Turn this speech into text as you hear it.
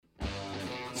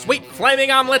Sweet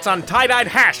flaming omelets on tie-dyed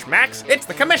hash, Max. It's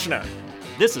the Commissioner.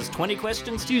 This is 20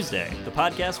 Questions Tuesday, the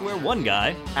podcast where one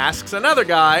guy asks another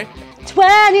guy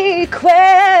 20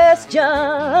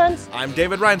 questions. I'm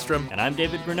David Reinstrom. And I'm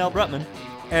David Grinnell Brutman.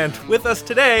 And with us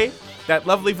today, that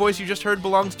lovely voice you just heard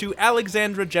belongs to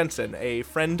Alexandra Jensen, a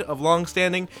friend of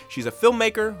long-standing. She's a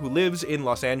filmmaker who lives in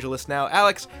Los Angeles now.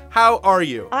 Alex, how are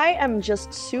you? I am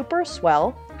just super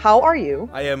swell. How are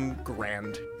you? I am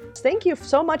grand. Thank you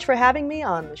so much for having me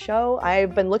on the show.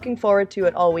 I've been looking forward to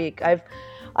it all week.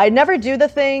 I never do the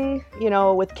thing,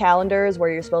 with calendars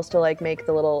where you're supposed to make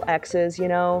the little X's,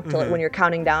 when you're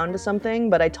counting down to something,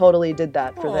 but I totally did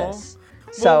that for this.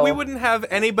 Well, we wouldn't have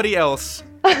anybody else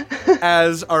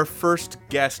as our first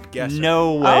guest.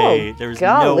 No way. There's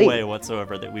golly. No way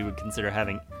whatsoever that we would consider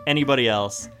having anybody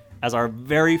else as our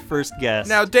very first guest.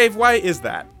 Now, Dave, why is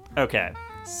that? Okay,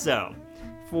 so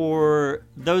for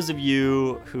those of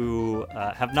you who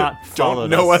have not followed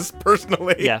don't know us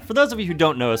personally. Yeah, for those of you who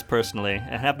don't know us personally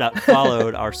and have not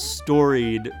followed our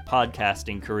storied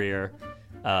podcasting career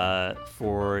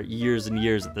for years and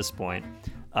years at this point,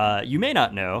 you may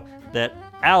not know that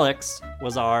Alex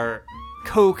was our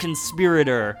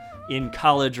co-conspirator in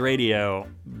college radio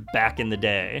back in the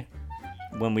day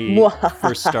when we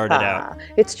first started out.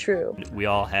 It's true. We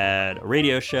all had a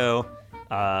radio show,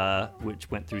 which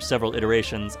went through several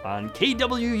iterations on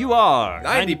KWUR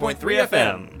 90.3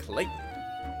 FM, Clayton,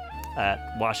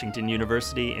 at Washington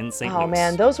University in St. Oh Louis.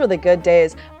 man, those were the good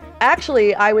days.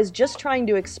 Actually, I was just trying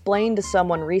to explain to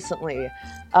someone recently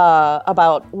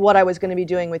about what I was going to be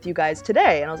doing with you guys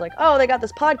today. And I was like, oh, they got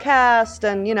this podcast,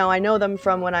 and, I know them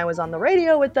from when I was on the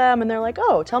radio with them. And they're like,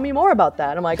 oh, tell me more about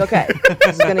that. I'm like, okay,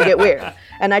 this is going to get weird.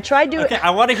 And I tried to... Okay,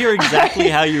 I want to hear exactly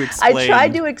how you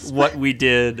explained what we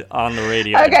did on the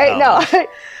radio. Okay, no,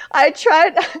 I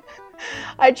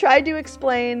tried to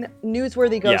explain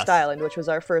Newsworthy Ghost Island, which was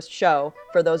our first show,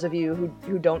 for those of you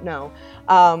who don't know.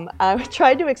 I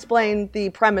tried to explain the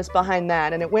premise behind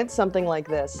that, and it went something like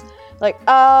this.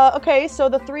 Okay, so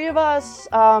the three of us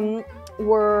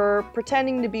were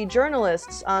pretending to be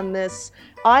journalists on this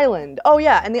island. Oh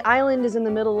yeah, and the island is in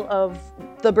the middle of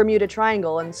the Bermuda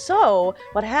Triangle. And so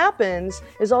what happens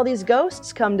is all these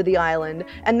ghosts come to the island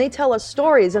and they tell us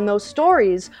stories, and those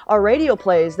stories are radio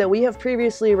plays that we have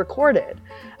previously recorded.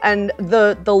 And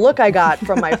the look I got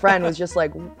from my friend was just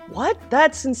like, what?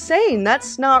 That's insane.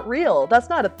 That's not real. That's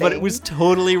not a thing. But it was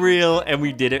totally real, and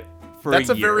we did it for That's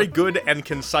a a year. very good and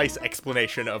concise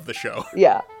explanation of the show.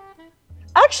 Yeah.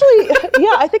 Actually,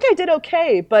 yeah, I think I did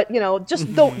okay, but,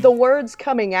 just the words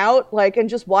coming out, and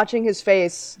just watching his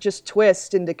face just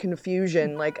twist into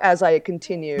confusion, as I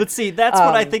continued. But see, that's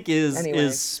what I think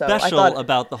is so special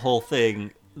about the whole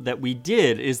thing that we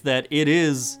did, is that it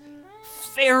is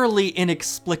fairly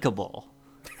inexplicable.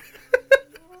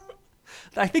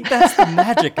 I think that's the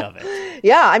magic of it.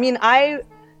 Yeah, I mean, I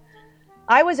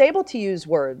was able to use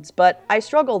words, but I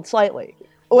struggled slightly.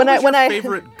 What was your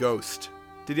favorite ghost?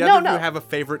 Did either of you have a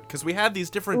favorite? Because we had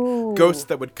these different ghosts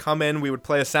that would come in, we would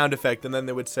play a sound effect, and then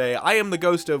they would say, I am the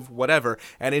ghost of whatever,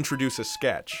 and introduce a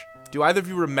sketch. Do either of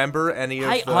you remember any of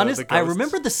the ghosts? I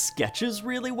remember the sketches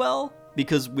really well,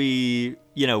 because we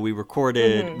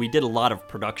recorded, we did a lot of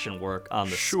production work on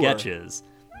the sketches.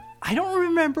 I don't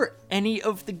remember any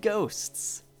of the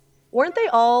ghosts. Weren't they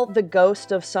all the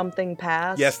ghost of something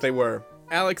past? Yes, they were.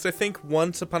 Alex, I think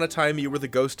once upon a time you were the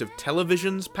ghost of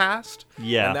televisions past.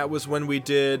 Yeah. And that was when we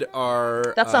did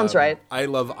our... That sounds right. I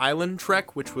Love Island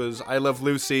Trek, which was I Love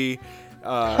Lucy,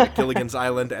 Gilligan's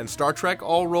Island, and Star Trek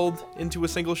all rolled into a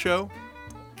single show.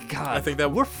 God, I think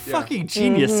that we're fucking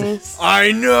geniuses.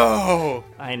 I know!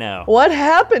 I know. What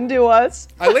happened to us?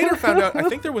 I later found out, I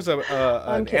think there was an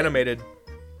animated...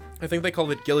 I think they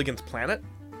called it Gilligan's Planet.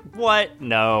 What?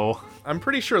 No. I'm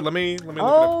pretty sure. Let me look it up.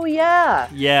 Oh, yeah.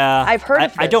 Yeah. I've heard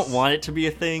of this. I don't want it to be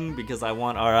a thing because I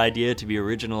want our idea to be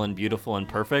original and beautiful and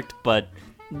perfect, but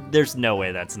there's no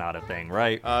way that's not a thing,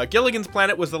 right? Gilligan's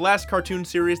Planet was the last cartoon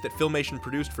series that Filmation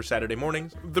produced for Saturday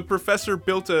mornings. The professor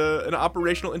built an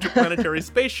operational interplanetary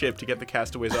spaceship to get the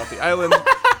castaways off the island.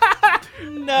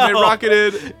 No. They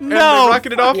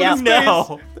rocketed off into space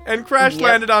No. and crash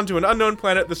landed onto an unknown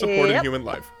planet that supported human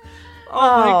life.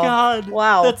 Oh my God.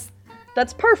 Wow.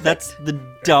 That's perfect. That's the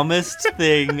dumbest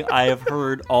thing I have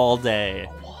heard all day.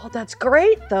 Oh, that's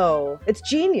great, though. It's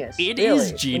genius. It really,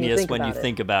 is genius when you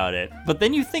think about it. But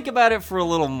then you think about it for a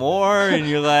little more, and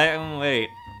you're like, oh, wait.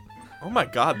 Oh my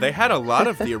God, they had a lot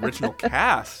of the original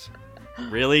cast.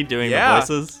 Really? Doing the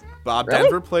voices? Bob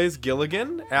Denver plays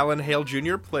Gilligan. Alan Hale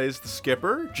Jr. plays the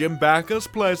skipper. Jim Backus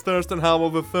plays Thurston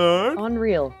Howell III.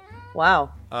 Unreal.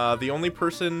 Wow. The only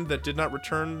person that did not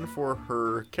return for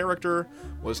her character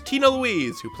was Tina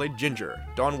Louise, who played Ginger.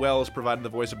 Dawn Wells provided the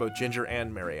voice of both Ginger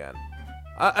and Marianne.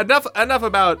 Enough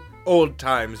about old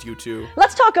times, you two.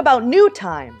 Let's talk about new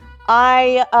time.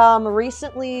 I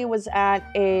recently was at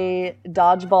a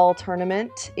dodgeball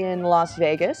tournament in Las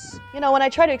Vegas. You know, when I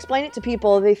try to explain it to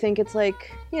people, they think it's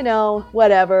like, you know,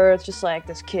 whatever. It's just like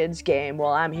this kid's game.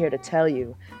 Well, I'm here to tell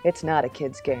you, it's not a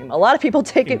kid's game. A lot of people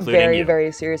take it very,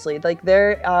 very seriously. Like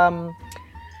there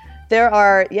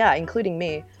are, including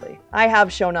me. I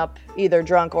have shown up either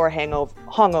drunk or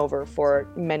hungover for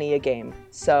many a game.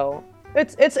 So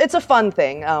it's a fun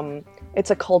thing. It's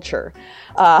a culture.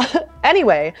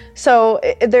 Anyway, so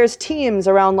there's teams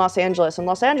around Los Angeles, and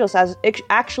Los Angeles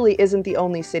actually isn't the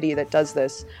only city that does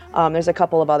this. There's a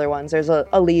couple of other ones. There's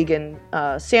a league in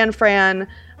San Fran.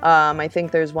 I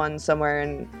think there's one somewhere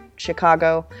in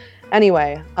Chicago.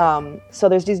 Anyway, so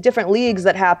there's these different leagues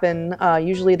that happen.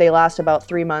 Usually they last about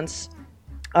 3 months,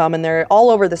 and they're all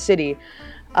over the city.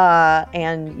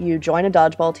 And you join a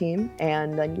dodgeball team,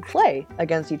 and then you play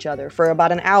against each other for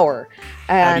about an hour.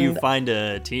 And how do you find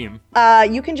a team?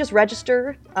 You can just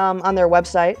register on their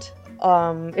website.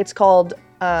 It's called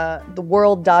the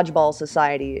World Dodgeball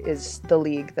Society is the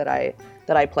league that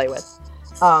I play with.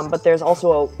 But there's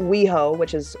also a WeHo,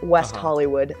 which is West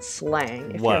Hollywood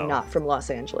slang if you're not from Los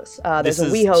Angeles. There's a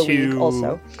WeHo league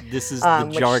also. This is the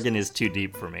jargon is too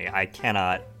deep for me. I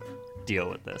cannot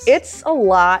deal with this. It's a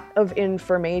lot of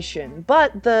information,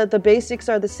 but the basics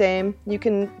are the same.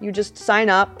 You just sign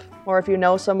up, or if you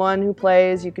know someone who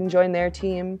plays, you can join their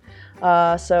team.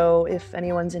 So if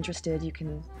anyone's interested, you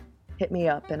can hit me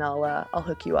up, and I'll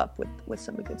hook you up with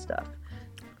some good stuff.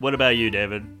 What about you,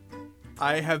 David?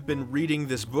 I have been reading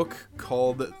this book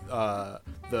called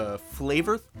The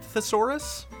Flavor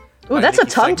Thesaurus. Ooh, that's a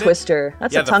tongue twister.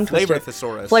 That's a tongue twister.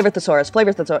 Flavor Thesaurus.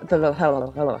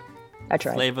 Hello. I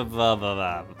tried. Flavor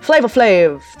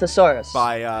Flav Thesaurus.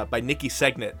 By Nikki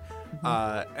Segnet.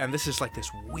 And this is like this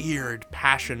weird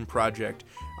passion project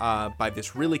by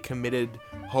this really committed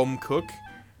home cook.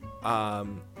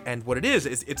 And what it is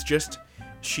it's just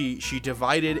she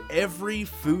divided every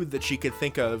food that she could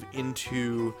think of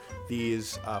into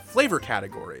these flavor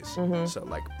categories. Mm-hmm. So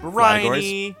like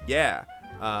briny, yeah.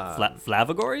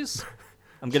 Flavogories?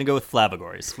 I'm gonna go with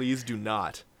flavogories. Please do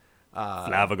not.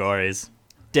 Flavogories.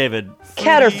 David,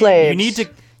 Catterflaves.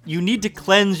 You need to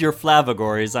cleanse your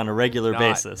flavogories on a regular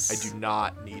basis. I do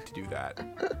not need to do that.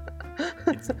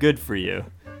 It's good for you.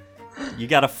 You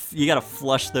gotta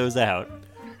flush those out.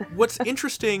 What's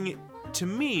interesting to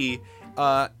me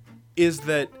is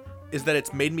that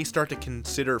it's made me start to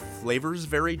consider flavors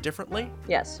very differently.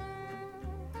 Yes.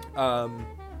 To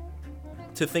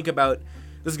think about.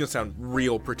 This is going to sound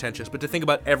real pretentious, but to think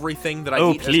about everything that I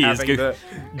eat as having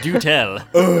do tell.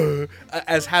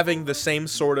 As having the same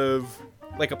sort of,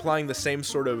 like applying the same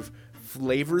sort of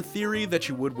flavor theory that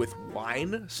you would with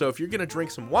wine. So if you're going to drink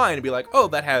some wine and be like, oh,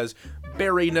 that has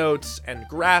berry notes and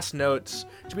grass notes,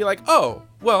 to be like, oh,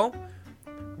 well,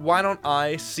 why don't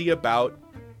I see about...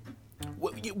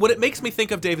 What it makes me think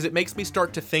of, Dave, is it makes me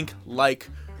start to think like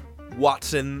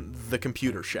Watson the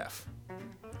computer chef.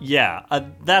 Yeah,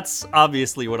 that's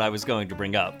obviously what I was going to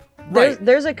bring up.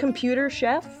 There's a computer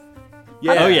chef?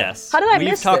 Yeah. Oh, yes. How did I miss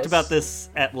this? We've talked about this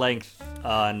at length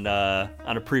on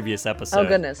a previous episode. Oh,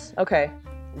 goodness. Okay.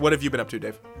 What have you been up to,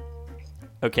 Dave?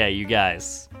 Okay, you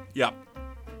guys. Yep.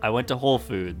 I went to Whole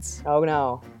Foods. Oh,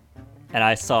 no. And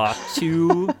I saw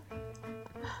two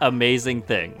amazing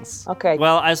things. Okay.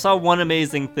 Well, I saw one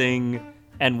amazing thing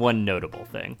and one notable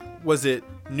thing. Was it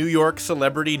New York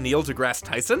celebrity Neil deGrasse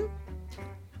Tyson?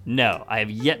 No, I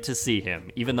have yet to see him,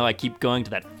 even though I keep going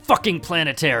to that fucking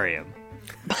planetarium.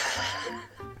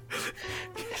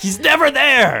 He's never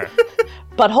there!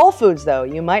 But Whole Foods, though,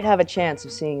 you might have a chance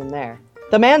of seeing him there.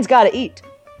 The man's gotta eat.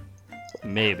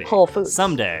 Maybe. Whole Foods.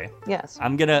 Someday. Yes.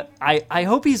 I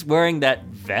hope he's wearing that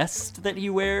vest that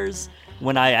he wears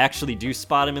when I actually do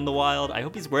spot him in the wild. I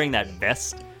hope he's wearing that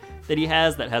vest that he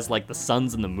has that has like the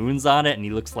suns and the moons on it, and he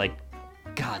looks like,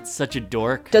 God, such a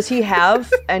dork. Does he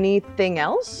have anything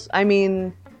else? I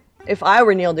mean, if I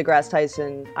were Neil deGrasse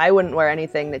Tyson, I wouldn't wear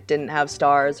anything that didn't have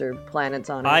stars or planets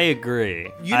on it. I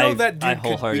agree. You know that dude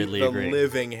wholeheartedly could beat the agree.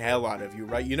 living hell out of you,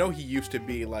 right? You know he used to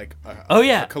be like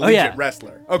a collegiate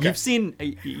wrestler. Okay.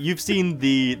 You've seen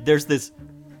there's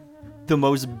the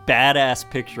most badass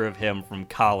picture of him from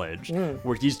college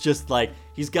where he's just like,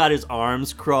 he's got his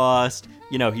arms crossed,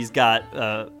 you know, he's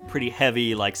got pretty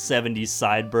heavy like 70s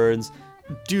sideburns.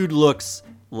 Dude looks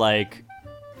like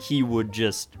he would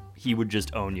he would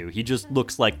just own you. He just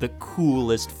looks like the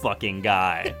coolest fucking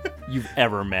guy you've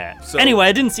ever met. So, anyway,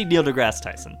 I didn't see Neil deGrasse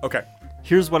Tyson. Okay.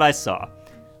 Here's what I saw.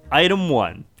 Item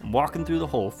 1, I'm walking through the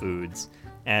Whole Foods,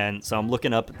 and so I'm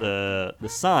looking up the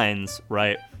signs,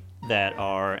 right, that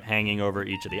are hanging over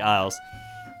each of the aisles.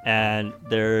 And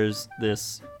there's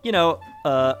this,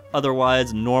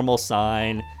 otherwise normal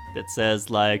sign that says,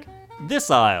 like,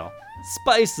 this aisle,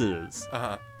 spices,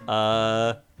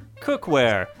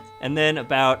 cookware. And then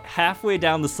about halfway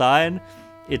down the sign,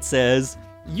 it says,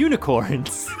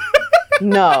 unicorns.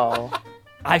 No.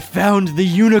 I found the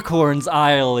unicorns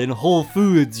aisle in Whole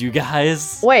Foods, you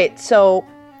guys. Wait,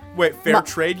 fair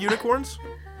trade unicorns?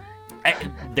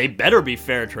 They better be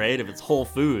fair trade if it's Whole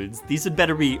Foods. These had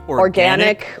better be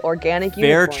organic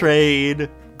fair trade,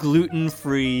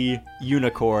 gluten-free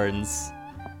unicorns.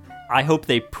 I hope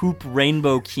they poop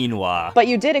rainbow quinoa. But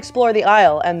you did explore the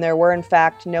aisle, and there were in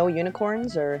fact no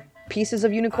unicorns or pieces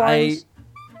of unicorns?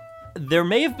 There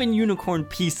may have been unicorn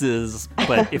pieces,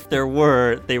 but if there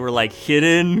were, they were like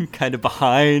hidden kind of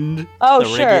behind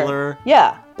regular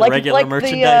regular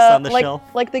merchandise on the shelf.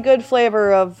 Like the good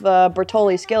flavor of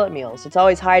Bertolli skillet meals. It's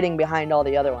always hiding behind all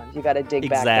the other ones. You got to dig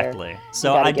back there. Exactly.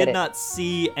 So I did not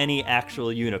see any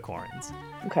actual unicorns.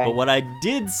 Okay. But what I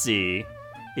did see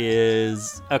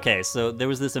is, so there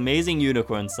was this amazing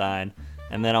unicorn sign,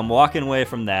 and then I'm walking away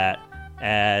from that,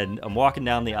 and I'm walking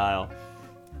down the aisle,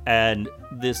 and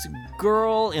this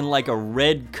girl in like a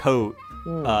red coat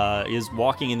is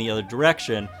walking in the other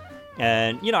direction,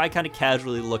 and I kind of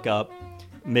casually look up,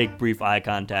 make brief eye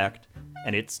contact,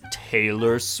 and it's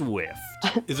Taylor Swift.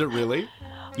 Is it really?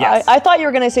 Yes. I thought you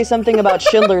were going to say something about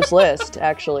Schindler's List,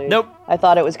 actually. Nope. I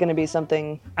thought it was going to be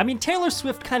something... I mean, Taylor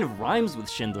Swift kind of rhymes with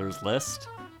Schindler's List.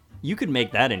 You could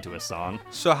make that into a song.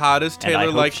 So how does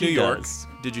Taylor like New York?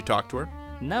 Did you talk to her?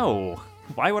 No.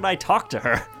 Why would I talk to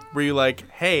her? Were you like,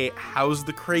 hey, how's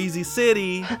the crazy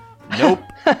city? Nope.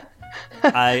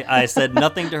 I said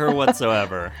nothing to her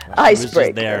whatsoever. Icebreaker. She was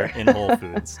just there in Whole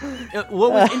Foods.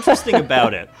 What was interesting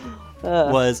about it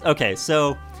was,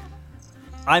 so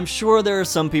I'm sure there are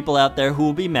some people out there who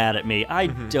will be mad at me. I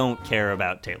don't care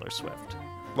about Taylor Swift.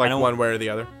 Like one way or the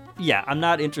other? Yeah, I'm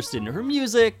not interested in her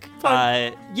music.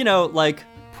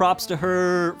 Props to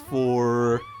her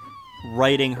for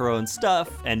writing her own stuff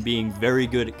and being very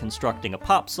good at constructing a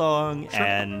pop song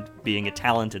and being a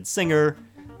talented singer.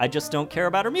 I just don't care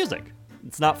about her music.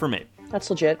 It's not for me.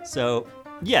 That's legit. So,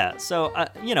 yeah. So,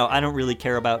 I don't really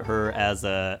care about her as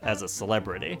a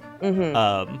celebrity.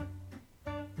 Mm-hmm.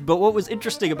 But what was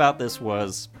interesting about this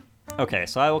was,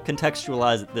 so I will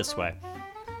contextualize it this way.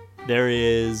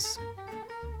 There's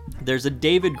a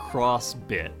David Cross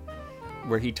bit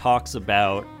where he talks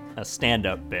about a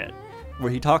stand-up bit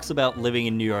where he talks about living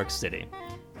in New York City.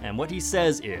 And what he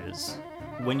says is,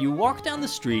 when you walk down the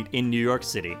street in New York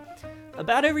City,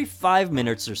 about every 5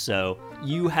 minutes or so,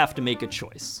 you have to make a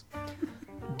choice.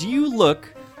 Do you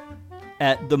look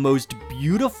at the most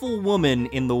beautiful woman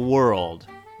in the world,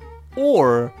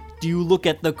 or do you look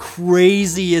at the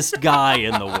craziest guy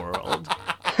in the world?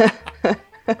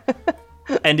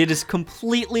 And it is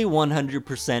completely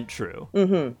 100% true.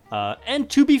 Mm-hmm. And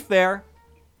to be fair,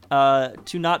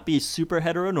 to not be super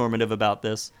heteronormative about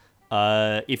this,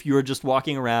 if you are just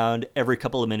walking around every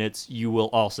couple of minutes, you will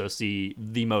also see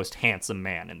the most handsome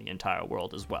man in the entire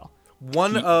world as well.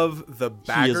 One of the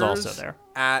baggers is also there.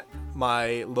 At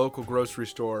my local grocery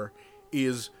store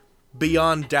is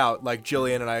beyond doubt, like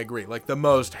Jillian and I agree, like the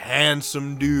most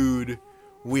handsome dude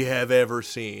we have ever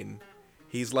seen.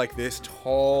 He's like this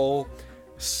tall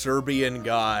Serbian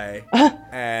guy,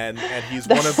 and he's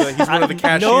one of the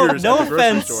cashiers at the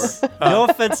grocery store. No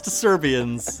offense to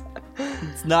Serbians.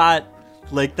 It's not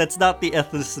like that's not the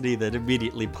ethnicity that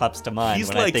immediately pops to mind He's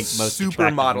when like I think most supermodel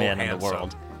attractive man handsome. in the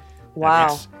world.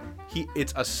 Wow.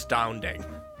 It's astounding.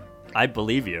 I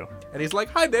believe you. And he's like,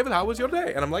 "Hi, David, how was your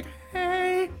day?" And I'm like,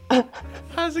 "Hey,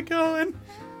 how's it going?"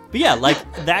 But yeah, like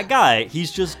that guy,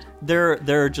 he's just there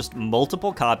are just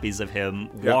multiple copies of him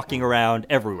walking around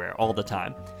everywhere all the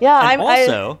time. Yeah, and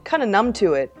I'm kind of numb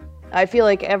to it. I feel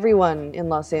like everyone in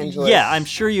Los Angeles. Yeah, I'm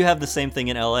sure you have the same thing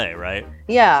in LA, right?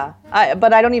 Yeah,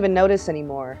 but I don't even notice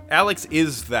anymore. Alex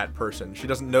is that person. She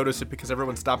doesn't notice it because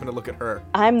everyone's stopping to look at her.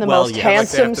 I'm the most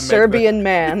handsome Serbian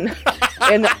man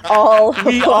in all of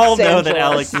We Los all know Angeles. that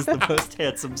Alex is the most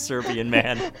handsome Serbian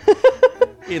man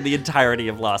in the entirety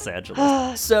of Los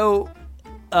Angeles. So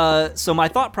my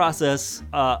thought process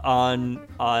on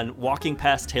walking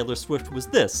past Taylor Swift was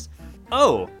this.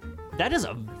 Oh, that is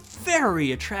a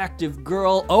very attractive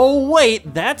girl. Oh,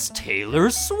 wait, that's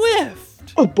Taylor Swift.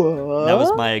 Right. That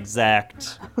was my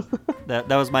exact that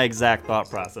was my exact thought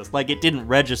process. Like, it didn't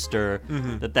register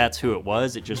that that's who it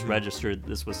was. It just registered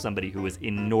this was somebody who was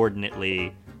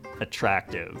inordinately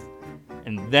attractive.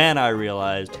 And then I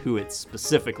realized who it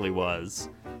specifically was.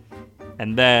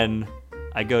 And then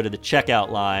I go to the checkout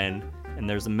line, and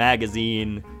there's a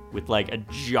magazine with like a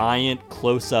giant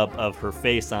close-up of her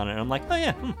face on it. And I'm like, oh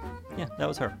yeah, yeah, that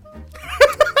was her.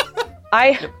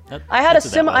 I had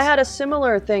a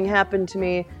similar thing happen to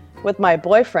me with my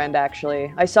boyfriend,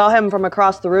 actually. I saw him from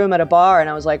across the room at a bar, and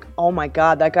I was like, oh my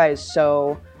god, that guy is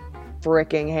so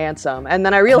freaking handsome. And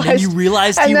then I realized... And then you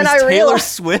realized he was Taylor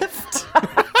Swift?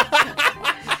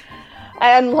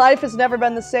 And life has never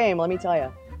been the same, let me tell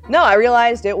you. No, I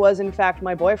realized it was in fact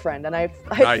my boyfriend, and I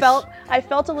felt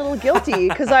a little guilty,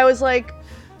 because I was like,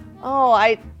 oh,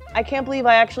 I can't believe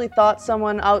I actually thought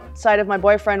someone outside of my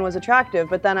boyfriend was attractive,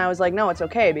 but then I was like, no, it's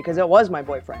okay, because it was my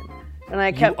boyfriend. And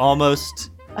I kept...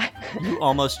 You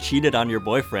almost cheated on your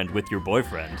boyfriend with your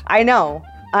boyfriend. I know.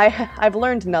 I've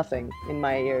learned nothing in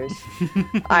my years.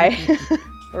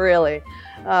 Really.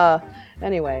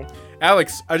 Anyway.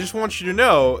 Alex, I just want you to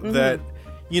know that,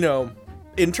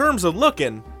 in terms of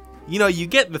looking, you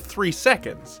get the 3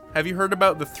 seconds. Have you heard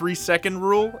about the 3-second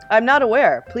rule? I'm not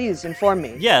aware. Please inform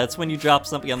me. Yeah, it's when you drop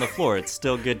something on the floor. It's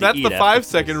still good to eat. That's the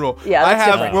 5-second rule. Yeah,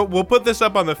 that's different. We'll put this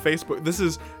up on the Facebook. This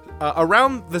is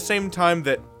around the same time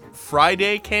that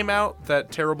Friday came out,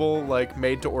 that terrible,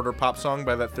 made-to-order pop song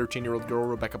by that 13-year-old girl,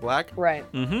 Rebecca Black. Right.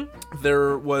 Mm-hmm.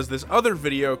 There was this other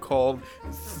video called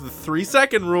The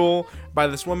 3-Second Rule by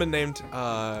this woman named,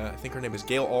 I think her name is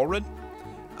Gail Allred.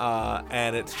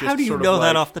 And it's just How do you know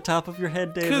that off the top of your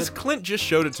head, David? Because Clint just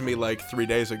showed it to me 3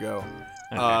 days ago.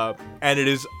 Okay. And it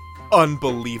is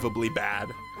unbelievably bad.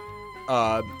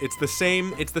 It's the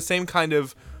same kind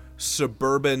of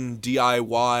suburban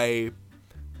DIY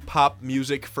pop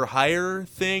music for hire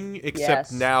thing,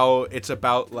 except now it's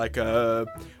about a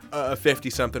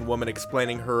 50-something woman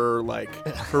explaining her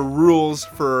her rules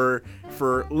for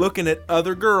looking at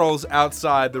other girls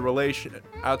outside the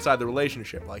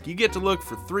relationship. Like, you get to look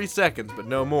for 3 seconds, but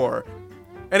no more.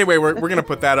 Anyway, we're gonna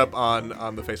put that up on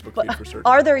the Facebook feed for certain.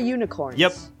 Are there unicorns?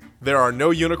 Yep. There are no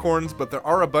unicorns, but there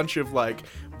are a bunch of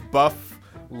buff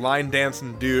line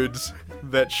dancing dudes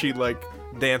that she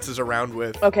dances around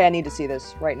with. Okay, I need to see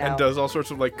this right now. And does all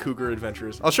sorts of cougar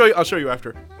adventures. I'll show you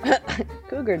after.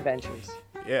 Cougar adventures.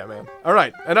 Yeah, man. All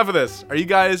right, enough of this. Are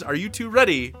you two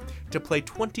ready to play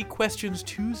 20 Questions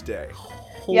Tuesday?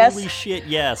 Holy shit,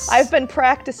 yes. I've been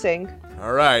practicing.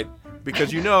 All right,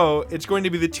 because it's going to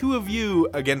be the two of you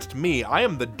against me. I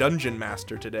am the dungeon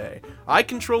master today. I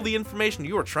control the information.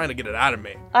 You are trying to get it out of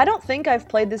me. I don't think I've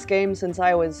played this game since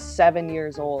I was 7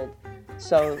 years old.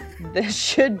 So this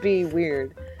should be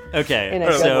weird. Okay, in a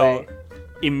good way.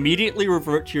 Immediately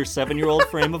revert to your 7-year-old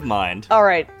frame of mind. All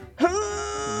right.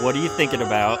 What are you thinking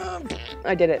about?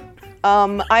 I did it.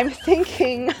 I'm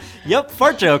thinking... Yep,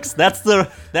 fart jokes. That's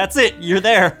it. You're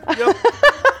there. Yep.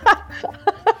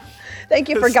 Thank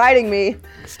you for guiding me.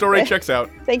 Story checks out.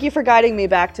 Thank you for guiding me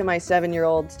back to my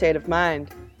 7-year-old state of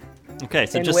mind. Okay,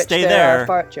 so just stay there,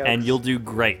 and you'll do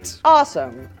great.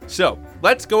 Awesome. So,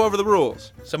 let's go over the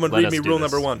rules. Someone read me rule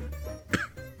number 1.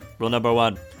 Rule number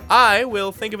 1. I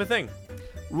will think of a thing.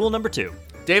 Rule number 2.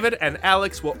 David and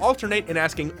Alex will alternate in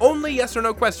asking only yes or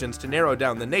no questions to narrow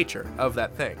down the nature of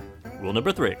that thing. Rule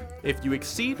number 3. If you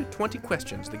exceed 20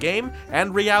 questions, the game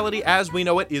and reality as we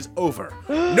know it is over.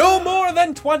 No more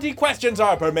than 20 questions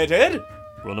are permitted.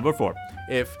 Rule number 4.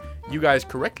 If you guys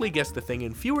correctly guess the thing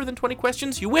in fewer than 20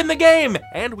 questions, you win the game,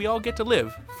 and we all get to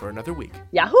live for another week.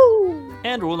 Yahoo!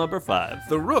 And rule number 5.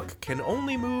 The rook can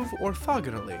only move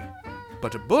orthogonally,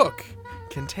 but a book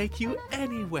can take you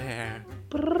anywhere.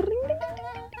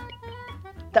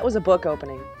 That was a book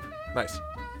opening. Nice.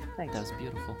 Thanks. That was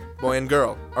beautiful. Boy and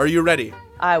girl, are you ready?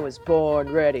 I was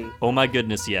born ready. Oh my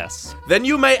goodness, yes. Then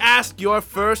you may ask your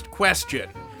first question.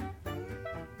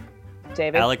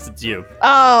 David? Alex, it's you.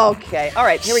 Oh, okay. All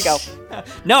right, here we go.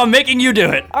 No, I'm making you do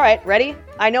it. All right, ready?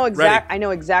 I know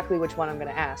exactly which one I'm going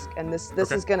to ask, and this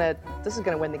is gonna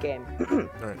win the game.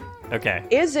 All right. Okay.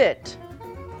 Is it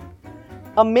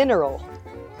a mineral?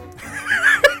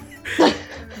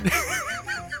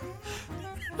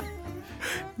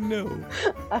 No.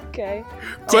 Okay.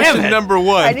 Question number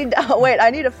 1. I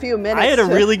need a few minutes. I had a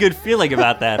really good feeling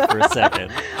about that for a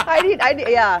second. I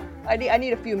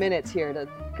need a few minutes here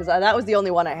because that was the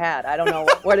only one I had. I don't know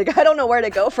where to go. I don't know where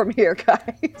to go from here,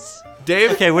 guys.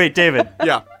 Dave? Okay, wait, David.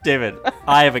 Yeah. David,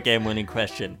 I have a game-winning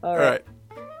question. All right.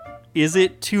 Is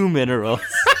it 2 minerals?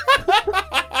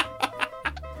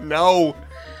 No.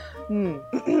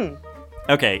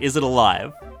 Okay, is it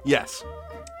alive? Yes.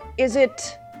 Is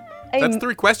it That's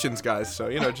 3 questions, guys, so,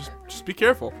 just be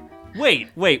careful. Wait,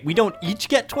 we don't each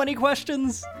get 20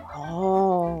 questions?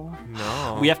 Oh.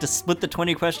 No. We have to split the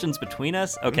 20 questions between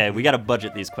us? Okay, we gotta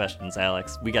budget these questions,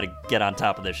 Alex. We gotta get on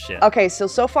top of this shit. Okay,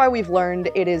 so far we've learned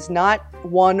it is not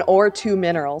 1 or 2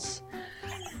 minerals.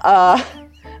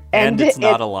 And it's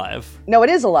not alive. No, it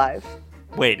is alive.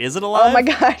 Wait, is it alive? Oh my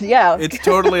god, yeah. It's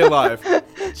totally alive.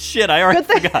 Shit, I already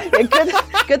forgot.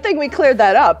 Good thing we cleared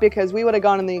that up, because we would have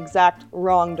gone in the exact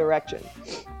wrong direction.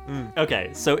 Okay,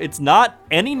 so it's not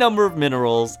any number of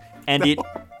minerals, and it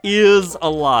is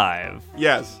alive.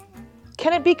 Yes.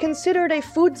 Can it be considered a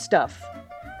foodstuff?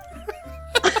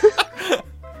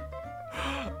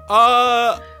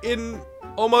 In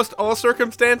almost all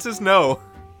circumstances, no.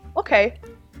 Okay.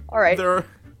 All right.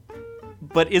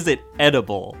 But is it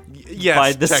edible? Yes,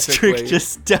 by the technically.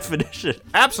 strictest definition.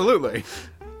 Absolutely.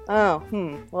 Oh,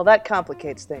 well, that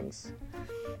complicates things.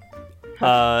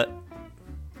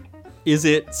 Is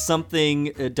it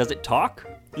something, does it talk?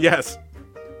 Yes.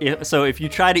 So if you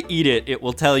try to eat it, it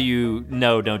will tell you,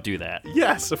 no, don't do that.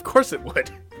 Yes, of course it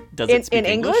would. Does it speak in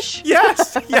English?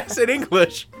 Yes, yes, in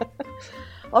English.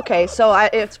 Okay, so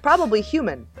it's probably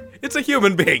human. It's a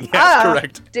human being. Yes,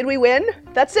 correct. Did we win?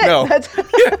 That's it. No.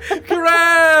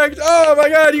 Correct. Oh my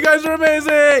god, you guys are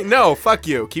amazing. No, fuck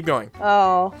you. Keep going. Oh,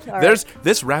 all right.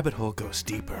 This rabbit hole goes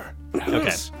deeper.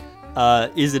 Okay.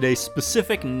 Is it a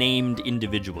specific named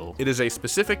individual? It is a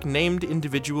specific named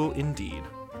individual indeed.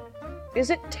 Is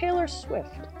it Taylor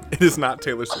Swift? It is not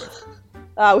Taylor Swift.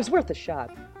 It was worth a shot.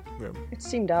 Yeah. It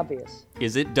seemed obvious.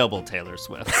 Is it double Taylor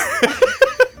Swift?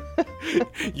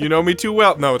 You know me too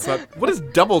well. No, it's not. What is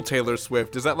double Taylor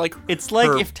Swift? Is that like... It's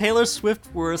like if Taylor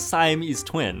Swift were a Siamese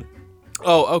twin.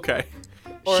 Oh, okay.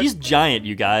 She's giant,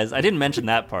 you guys. I didn't mention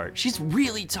that part. She's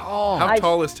really tall. How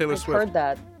tall is Taylor Swift? I've heard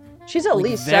that. She's at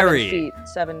least 7 feet.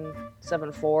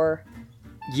 7'4".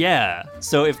 Yeah.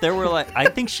 So if there were I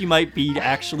think she might be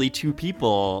actually 2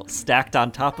 people stacked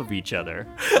on top of each other.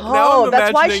 Oh,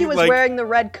 that's why she was wearing the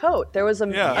red coat. There was a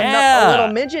little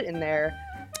midget in there.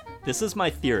 This is my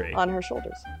theory. On her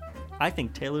shoulders. I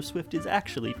think Taylor Swift is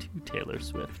actually 2 Taylor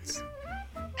Swifts.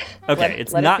 Okay,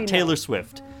 it's not Taylor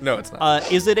Swift. No, it's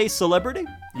not. Is it a celebrity?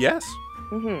 Yes.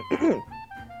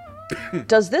 Mm-hmm.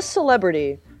 Does this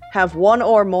celebrity have 1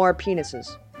 or more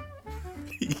penises?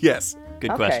 Yes.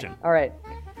 Good question. All right.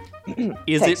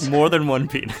 Is it more than 1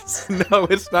 penis? No,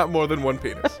 it's not more than 1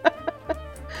 penis.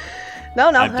 No.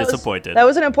 I'm disappointed. That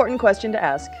was an important question to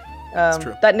ask. It's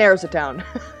true. That narrows it down.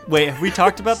 Wait, have we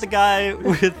talked about the guy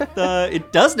with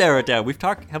it does narrow it down.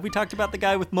 Have we talked about the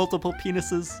guy with multiple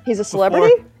penises? He's a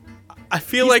celebrity? Before? I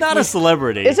feel He's like not a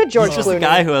celebrity. Is it George He's just Clooney? a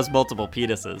guy who has multiple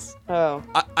penises. Oh.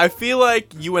 I feel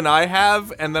like you and I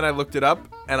have, and then I looked it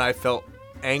up, and I felt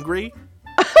angry.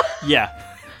 Yeah.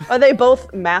 Are they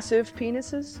both massive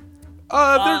penises?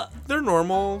 They're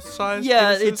normal size.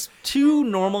 Yeah, penises. it's 2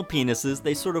 normal penises.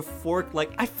 They sort of fork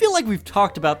I feel like we've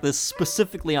talked about this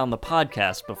specifically on the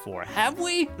podcast before. Have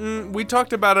we? We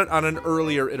talked about it on an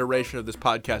earlier iteration of this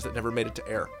podcast that never made it to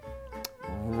air.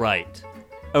 Right.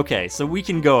 Okay, so we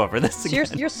can go over this again.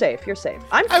 So you're safe. You're safe.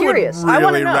 I'm curious. I would I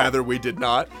want to really know. rather we did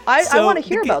not. I want to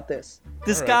hear about this.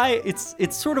 This guy,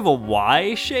 it's sort of a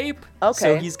Y shape. Okay.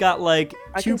 So he's got 2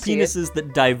 can see penises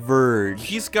that diverge.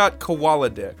 He's got koala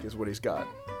dick, is what he's got.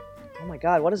 Oh my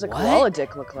god, what does a koala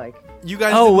dick look like? You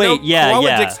guys Oh, didn't wait, know yeah, koala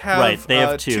yeah, dicks have, right, they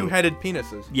have 2. 2-headed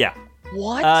penises. Yeah.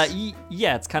 What?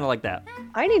 Yeah, it's kind of like that.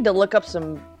 I need to look up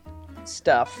some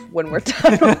stuff when we're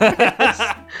done with this.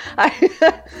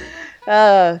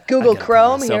 Google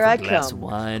Chrome, here I a glass come.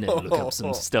 Of wine and look up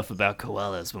some stuff about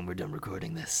koalas when we're done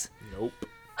recording this. Nope.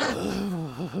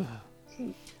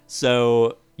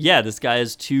 So, yeah, this guy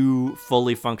has 2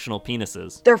 fully functional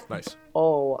penises. They're Nice.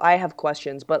 Oh, I have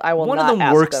questions, but I will One not of them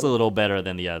ask works them. a little better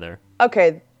than the other.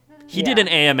 Okay. He did an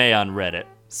AMA on Reddit.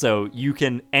 So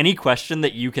any question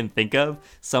that you can think of,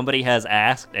 somebody has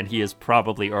asked, and he has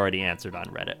probably already answered on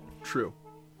Reddit. True.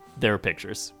 There are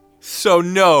pictures. So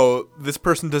no, this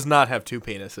person does not have 2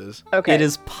 penises. Okay. It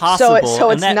is possible, so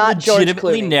and it's that not George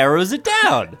legitimately Clooney. narrows it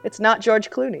down. It's not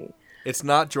George Clooney. It's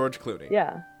not George Clooney.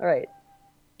 Yeah, all right.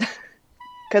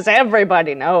 Because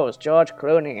everybody knows George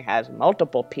Clooney has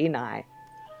multiple peni.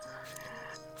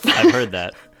 I've heard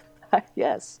that.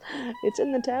 Yes, it's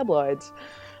in the tabloids.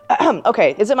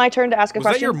 Okay, is it my turn to ask a Was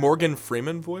question? that your Morgan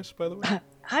Freeman voice, by the way?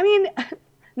 I mean,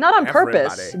 not on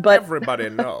purpose, but... Everybody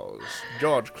knows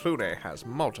George Clooney has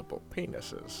multiple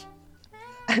penises.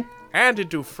 Andy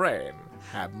Dufresne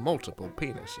had multiple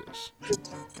penises.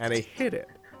 And he hid it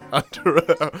under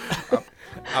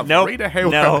Nope, Rita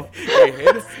Hayworth. no.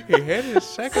 He hid his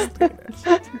second penis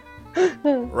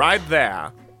right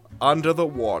there under the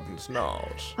warden's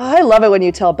nose. I love it when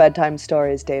you tell bedtime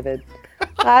stories, David.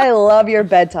 I love your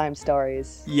bedtime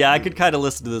stories. Yeah, I could kind of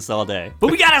listen to this all day. But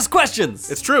we gotta ask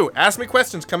questions! It's true. Ask me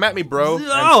questions. Come at me, bro.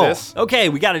 Oh! And sis. Okay,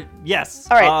 we gotta... Yes.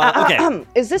 All right. Okay.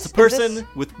 Is this... It's a person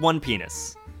with one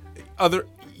penis.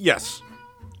 Yes.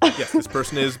 Yes, this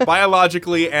person is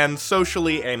biologically and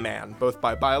socially a man, both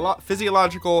by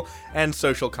physiological and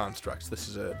social constructs. This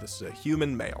is a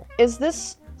human male. Is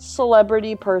this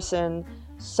celebrity person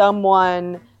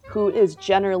someone who is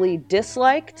generally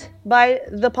disliked by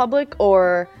the public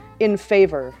or in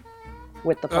favor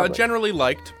with the public? Generally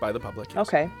liked by the public. Yes.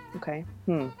 Okay.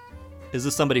 Is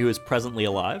this somebody who is presently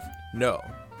alive? No,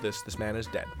 this man is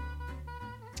dead.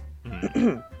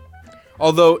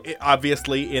 Although,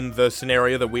 obviously, in the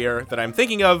scenario that I'm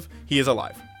thinking of, he is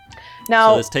alive.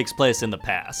 Now, so this takes place in the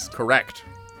past. Correct.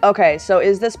 Okay, so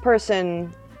is this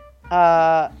person,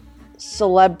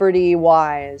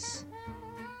 celebrity-wise,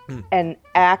 an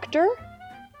actor?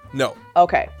 No.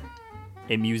 Okay.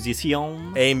 A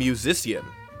musician? A musician.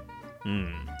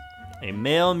 A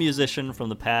male musician from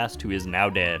the past who is now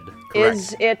dead. Correct.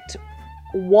 Is it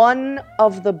one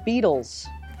of the Beatles?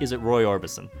 Is it Roy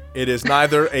Orbison? It is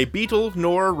neither a Beatle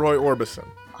nor Roy Orbison.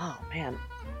 Oh, man.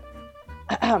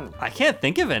 I can't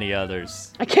think of any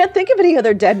others. I can't think of any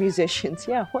other dead musicians.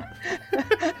 Yeah. What?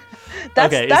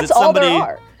 Okay, that's all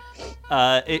there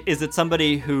are. Is it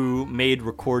somebody who made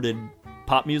recorded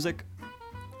pop music?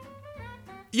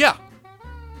 Yeah.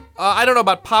 I don't know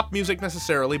about pop music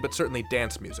necessarily, but certainly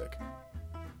dance music.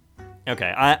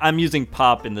 Okay, I'm using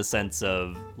pop in the sense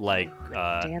of like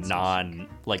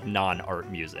non-art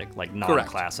music, like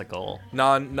non-classical.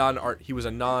 Non-art. He was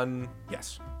a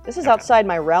yes. This is outside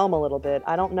my realm a little bit.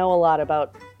 I don't know a lot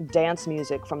about dance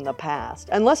music from the past,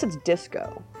 unless it's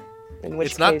disco. In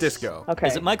which it's not disco. Okay.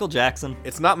 Is it Michael Jackson?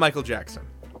 It's not Michael Jackson.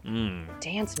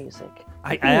 Dance music.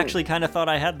 I actually kind of thought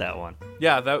I had that one.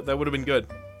 Yeah, that would have been good,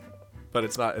 but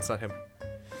it's not him.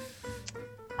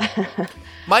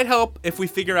 Might help if we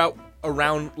figure out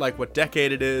around like what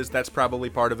decade it is. That's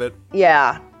probably part of it.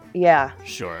 Yeah.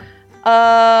 Sure.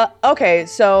 Okay,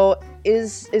 so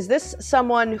is this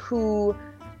someone whose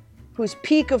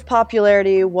peak of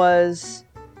popularity was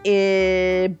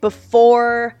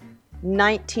before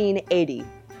 1980?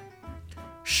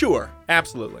 Sure,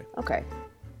 absolutely. Okay.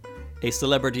 A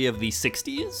celebrity of the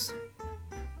 60s?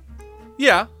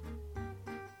 Yeah.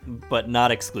 But not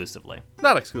exclusively.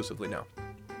 Not exclusively, no.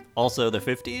 Also the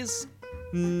 50s?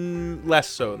 Less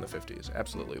so in the 50s.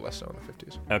 Absolutely less so in the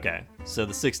 50s. Okay, so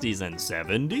the 60s and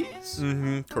 70s?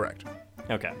 Mm-hmm, correct.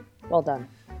 Okay. Well done.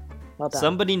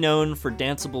 Somebody known for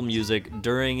danceable music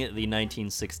during the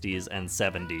 1960s and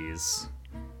 70s.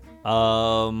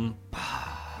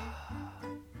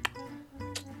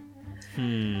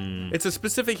 It's a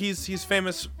specific. He's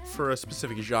famous for a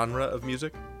specific genre of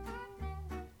music.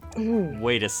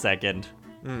 Wait a second.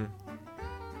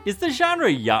 Is the genre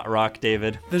yacht rock,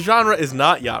 David? The genre is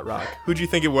not yacht rock. Who'd you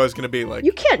think it was going to be? Like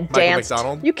you can't Michael dance.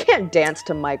 McDonald? You can't dance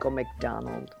to Michael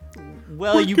McDonald.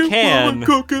 Well, you can,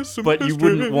 but you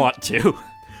wouldn't want to.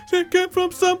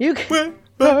 From somewhere. You can.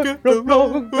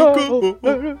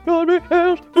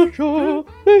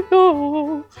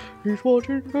 He's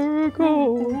watching her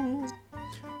go.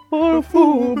 What a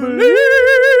fool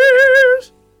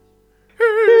believes. He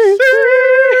sees.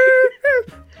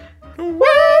 The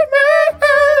wild man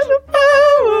has the power.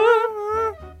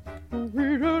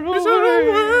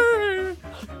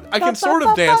 I can sort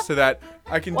of dance to that.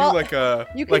 I can do like an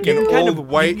old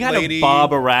white lady. You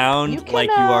bob around You can, like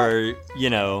you are,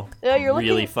 you're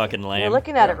really fucking lame. You're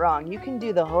looking at it wrong. You can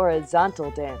do the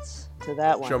horizontal dance to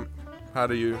that one. How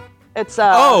do you? It's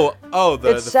the it's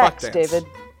the sex, fuck dance. David.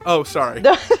 Oh, sorry.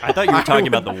 I thought you were talking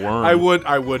about the worm. I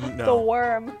wouldn't know. The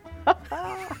worm.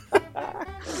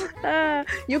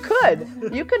 You could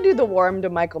do the worm to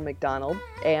Michael McDonald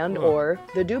or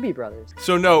the Doobie Brothers.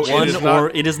 So no,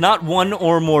 it is not one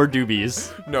or more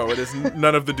Doobies. No, it is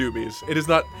none of the Doobies. It is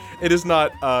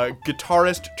not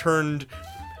guitarist turned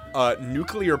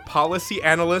nuclear policy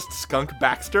analyst Skunk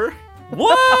Baxter.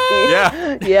 What?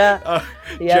 Yeah. Yeah.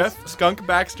 Yes. Jeff Skunk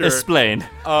Baxter. Explain.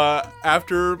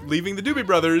 After leaving the Doobie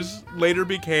Brothers, later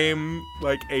became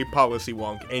like a policy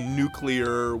wonk, a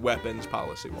nuclear weapons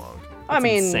policy wonk. That's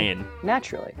insane.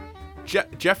 Naturally.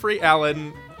 Jeffrey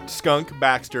Allen Skunk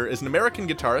Baxter is an American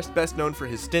guitarist, best known for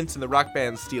his stints in the rock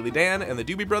bands Steely Dan and the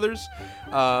Doobie Brothers.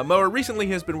 More recently,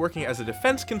 he has been working as a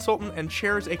defense consultant and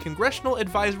chairs a congressional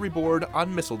advisory board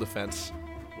on missile defense.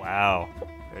 Wow.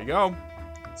 There you go.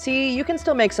 See, you can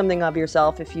still make something of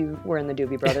yourself if you were in the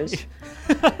Doobie Brothers.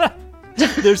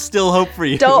 There's still hope for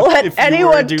you. Don't let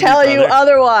anyone tell you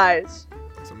otherwise.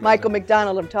 Michael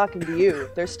McDonald, I'm talking to you.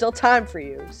 There's still time for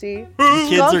you. See? You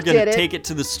kids Skunk are gonna did it. take it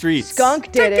to the streets.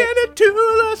 Skunk did Taking it. it to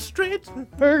the streets.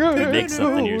 Make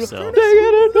something yourself.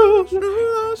 To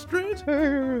the streets.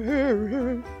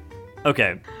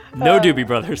 Okay. No Doobie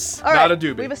Brothers. All Not right, a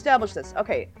doobie. We've established this.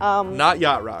 Okay. Not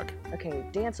yacht rock. Okay.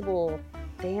 Danceable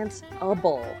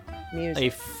music. A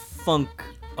funk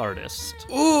artist.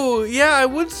 Ooh, yeah, I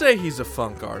would say he's a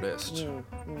funk artist.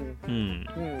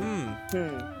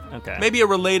 Okay. Maybe a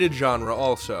related genre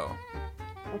also.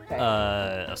 Okay.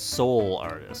 A soul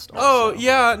artist. Oh, Also.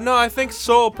 yeah, no, I think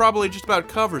soul probably just about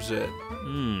covers it.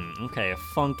 Okay, a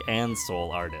funk and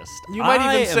soul artist. You might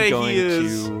I even am say going he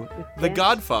is to the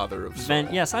godfather of soul.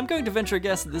 yes, I'm going to venture a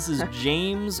guess that this is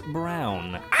James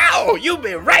Brown. Ow, you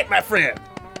be right, my friend.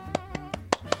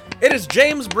 It is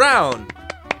James Brown.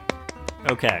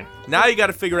 Okay. Now you got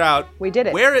to figure out We did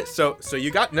it. where it. So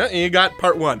you got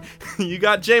part one. You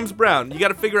got James Brown. You got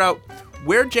to figure out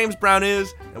where James Brown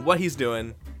is and what he's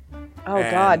doing. Oh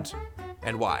God.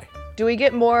 And why? Do we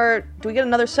get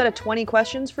another set of 20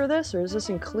 questions for this, or is this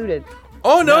included?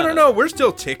 Oh no! We're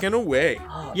still ticking away.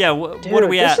 Yeah, what are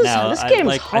we at now? This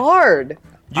game's hard.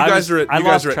 You guys are at. I you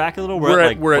lost guys are track a little. We're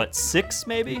at we're what, 6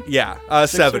 maybe? Yeah,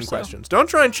 6 7 or so? questions. Don't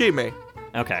try and cheat me.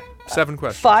 Okay. 7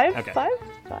 questions. Five? Okay. Five?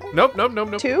 Nope.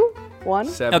 2? 1?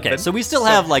 7. Okay, so we still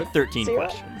have like 13 0?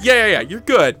 questions. Yeah. You're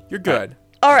good. You're good.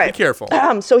 All right. Be careful.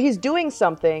 So he's doing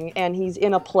something, and he's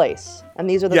in a place, and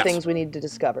these are the Yes. things we need to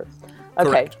discover. Okay.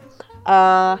 Correct.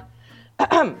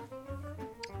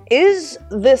 Is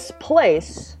this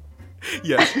place,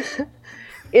 Yes.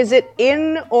 is it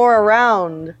in or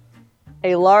around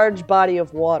a large body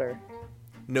of water?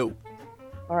 No.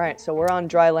 All right, so we're on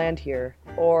dry land here,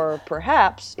 or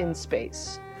perhaps in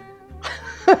space.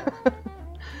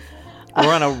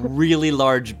 We're on a really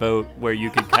large boat where you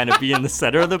could kind of be in the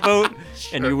center of the boat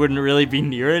and you wouldn't really be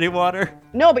near any water.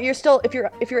 No, but you're still, if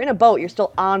you're in a boat, you're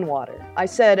still on water. I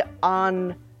said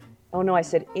on. Oh no, I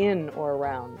said in or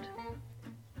around.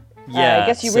 Yeah, I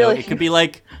guess you so really- it could be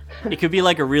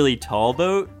like a really tall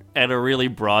boat and a really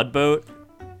broad boat.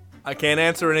 I can't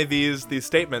answer any of these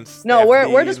statements. No,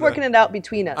 we're just working it out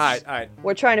between us. All right.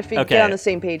 We're trying to Okay. get on the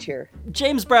same page here.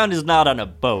 James Brown is not on a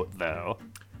boat though.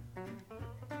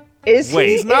 Is Wait,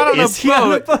 he? He's not on a Is he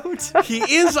on a boat. boat? He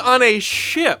is on a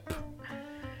ship.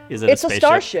 Is it It's a a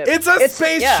spaceship? starship. It's a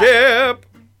spaceship. Yeah,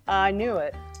 I knew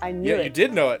it. Yeah, you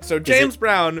did know it. So James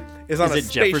Brown is on Is a it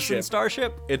spaceship. Jefferson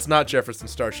Starship? It's not Jefferson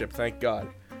Starship, thank God.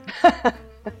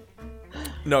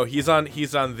 No, he's on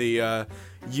the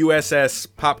USS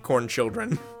Popcorn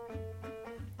Children.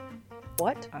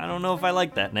 What? I don't know if I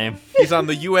like that name. He's on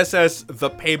the USS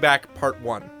The Payback Part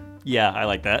 1. Yeah, I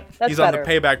like that. That's He's better. on the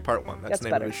Payback Part 1. That's the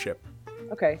name better. of his ship.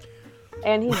 Okay.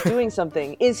 And he's doing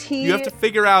something. Is he? You have to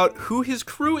figure out who his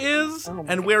crew is Oh my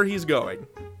and where he's going.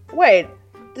 Wait.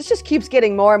 This just keeps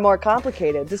getting more and more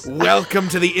complicated. This. Welcome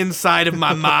to the inside of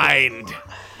my mind.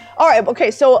 All right. Okay.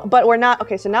 So, but we're not.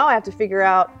 Okay. So now I have to figure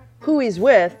out who he's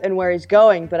with and where he's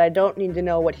going, but I don't need to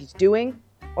know what he's doing,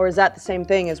 or is that the same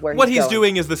thing as where What he's he's going?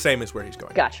 doing is the same as where he's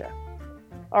going. Gotcha.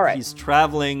 All right. He's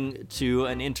traveling to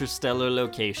an interstellar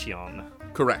location.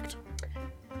 Correct.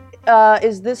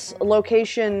 Is this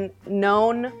location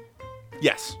known?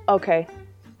 Yes. Okay.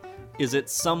 Is it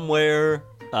somewhere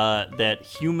that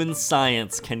human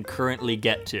science can currently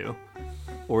get to?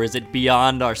 Or is it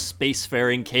beyond our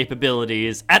spacefaring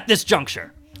capabilities at this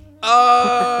juncture?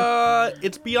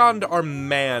 It's beyond our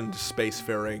manned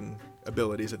spacefaring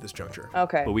abilities at this juncture.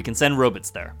 Okay. But we can send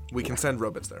robots there. We can send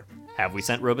robots there. Have we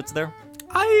sent robots there?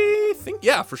 I think,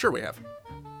 yeah, for sure we have.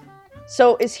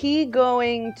 So is he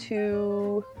going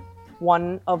to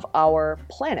one of our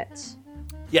planets?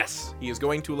 Yes, he is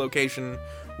going to a location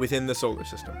within the solar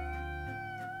system.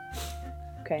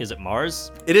 Okay. Is it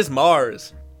Mars? It is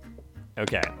Mars,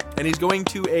 Okay. and he's going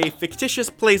to a fictitious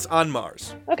place on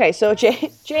Mars. Okay, so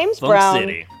James Funk Brown.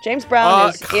 City. James Brown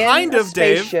is kind in a of,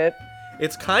 Dave. spaceship.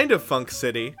 It's kind of Funk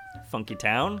City. Funky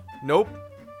Town? Nope.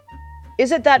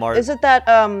 Is it that? Mars. Is it that?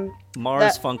 Mars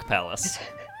That- Funk Palace.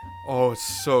 Oh, it's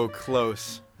so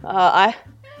close.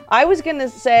 I was gonna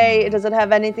say, does it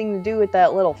have anything to do with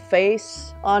that little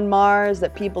face on Mars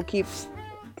that people keep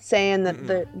saying that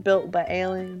they're built by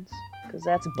aliens? Because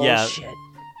that's Yeah. bullshit.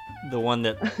 The one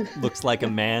that looks like a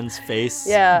man's face.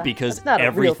 Yeah, Because that's not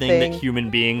a real everything that thing. human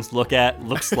beings look at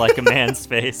looks like a man's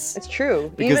face. It's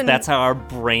true. Because Even, that's how our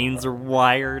brains are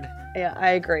wired. Yeah,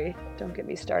 I agree. Don't get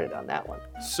me started on that one.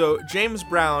 So James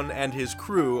Brown and his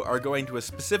crew are going to a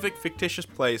specific fictitious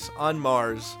place on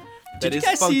Mars that Did you is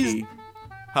guys funky. see-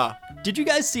 Huh? Did you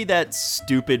guys see that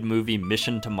stupid movie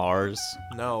Mission to Mars?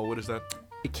 No. What is that?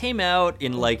 It came out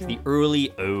in like the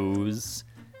early O's.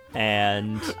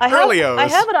 And I Earlios.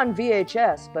 have it on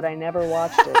VHS, but I never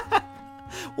watched it.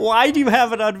 why do you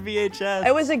have it on VHS?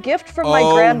 It was a gift from my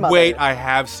grandmother. Wait, I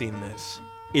have seen this.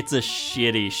 It's a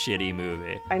shitty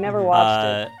movie. I never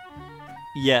watched it.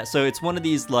 Yeah, so it's one of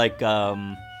these, like, I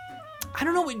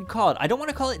don't know what you'd call it. I don't want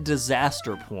to call it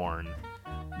disaster porn,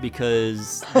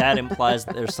 because that implies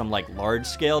that there's some, like,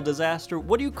 large-scale disaster.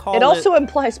 What do you call it? It also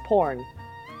implies porn.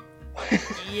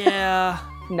 Yeah.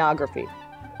 Pornography.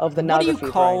 Of the What do you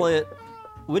nography call variety. it?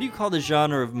 What do you call the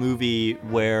genre of movie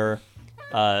where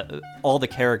all the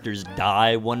characters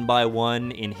die one by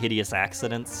one in hideous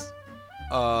accidents?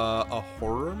 A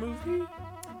horror movie?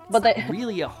 But they,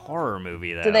 Really a horror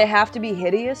movie, though. do they have to be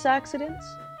hideous accidents?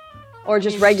 Or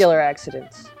just regular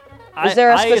accidents? Is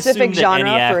there a specific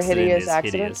genre for hideous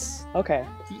accidents? Okay.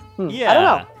 Yeah. I don't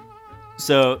know.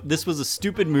 So this was a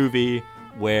stupid movie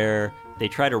where they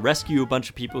try to rescue a bunch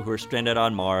of people who are stranded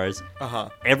on Mars. Uh-huh.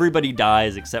 Everybody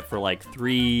dies except for like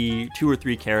two or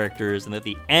three characters, and at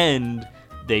the end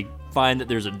they find that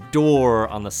there's a door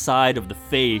on the side of the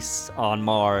face on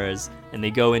Mars, and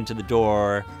they go into the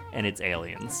door and it's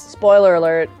aliens. Spoiler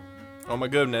alert. Oh my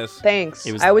goodness. Thanks.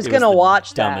 It was I was the gonna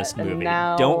watch dumbest that, movie. and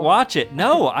now Don't watch it.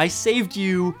 No, I saved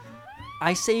you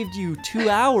 2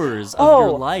 hours of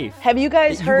your life. Have you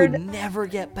guys that heard? You would never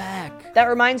get back. That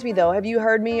reminds me, though. Have you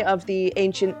heard me of the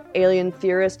ancient alien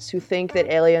theorists who think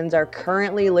that aliens are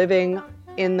currently living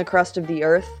in the crust of the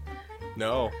Earth?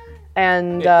 No.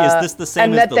 And Is this the same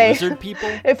and as that the they, lizard people?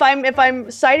 If I'm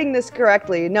citing this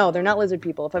correctly, no, they're not lizard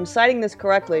people. If I'm citing this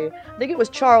correctly, I think it was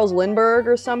Charles Lindbergh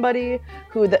or somebody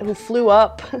who flew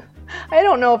up. I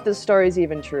don't know if this story is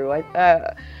even true.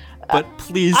 But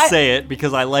please say it,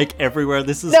 because I like everywhere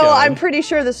this is No, going. I'm pretty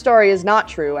sure the story is not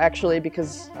true, actually,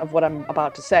 because of what I'm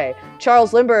about to say.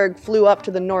 Charles Lindbergh flew up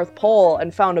to the North Pole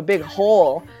and found a big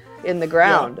hole in the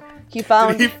ground. Yeah. He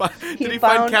found. Did he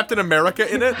find Captain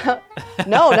America in it?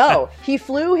 No. He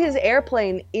flew his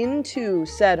airplane into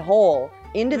said hole,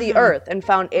 into the Earth, and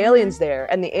found aliens there.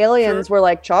 And the aliens were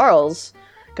like, Charles,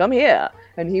 come here.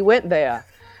 And he went there.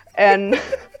 And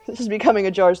this is becoming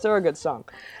a George Thorogood song.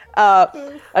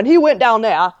 And he went down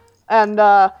there, and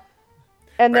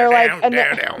they're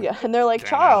like,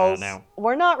 Charles,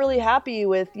 we're not really happy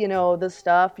with, the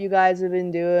stuff you guys have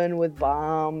been doing with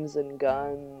bombs and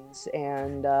guns,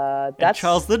 and that's... And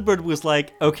Charles Lindbergh was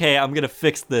like, okay, I'm gonna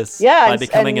fix this by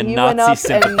becoming a he Nazi went up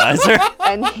sympathizer.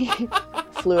 And he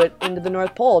flew it into the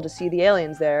North Pole to see the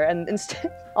aliens there, and instead,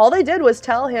 all they did was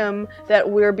tell him that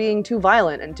we're being too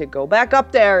violent and to go back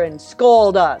up there and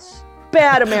scold us.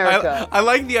 Bad America. I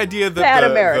like the idea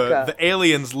that the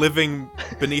aliens living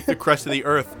beneath the crust of the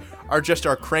Earth are just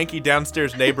our cranky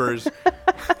downstairs neighbors.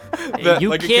 You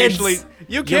like, kids,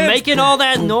 you're making all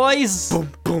that noise. Boom,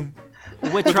 boom.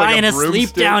 We're trying to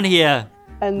sleep down here.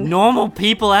 And normal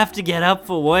people have to get up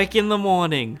for work in the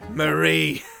morning.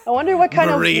 Marie. I wonder what kind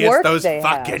Marie, of work it's those they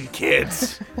fucking have.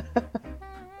 kids.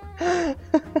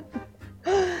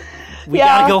 We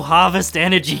gotta go harvest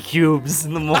energy cubes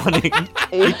in the morning.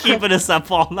 You're keeping us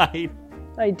up all night.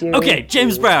 I do. Okay,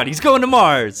 James Brown, he's going to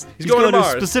Mars. He's going to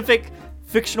Mars. a specific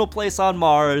fictional place on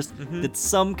Mars that's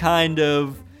some kind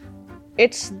of...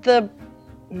 It's the...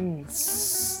 And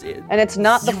it's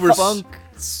not the funk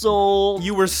soul.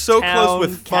 You were so close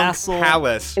with Castle. Funk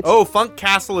Palace. Funk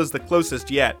Castle is the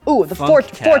closest yet. Ooh, the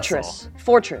fortress.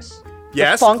 Fortress.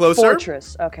 Yes, the Funk closer.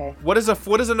 Fortress. Okay. What is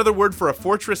another word for a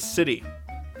fortress city?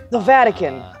 The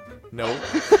Vatican. No.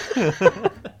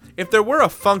 If there were a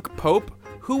funk pope,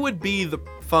 who would be the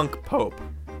funk pope?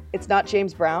 It's not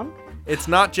James Brown? It's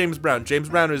not James Brown. James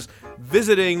Brown is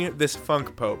visiting this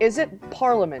funk pope. Is it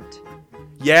Parliament?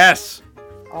 Yes.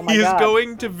 Oh my He is God.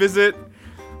 going to visit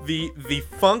the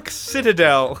funk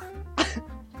citadel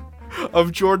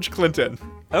of George Clinton.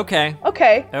 Okay.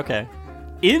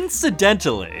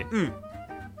 Incidentally,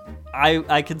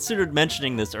 I considered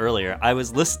mentioning this earlier. I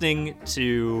was listening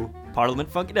to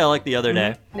Parliament Funkadelic the other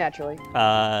day. Naturally.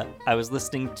 I was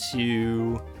listening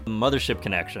to Mothership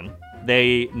Connection.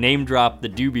 They name dropped the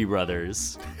Doobie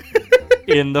Brothers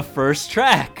in the first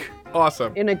track.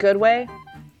 Awesome. In a good way?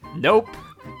 Nope.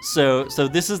 So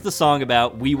this is the song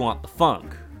about We Want the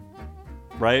Funk,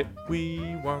 right?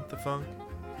 We want the funk.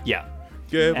 Yeah.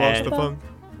 Give us the funk.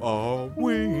 Oh,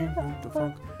 we want the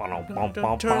funk.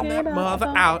 Don't turn that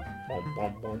mother out.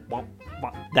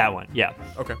 That one, yeah.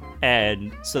 Okay.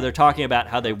 And so they're talking about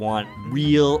how they want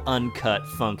real uncut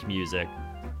funk music.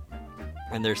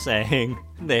 And they're saying,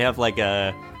 they have like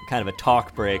a kind of a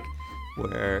talk break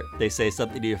where they say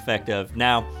something to the effect of,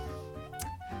 now,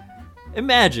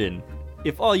 imagine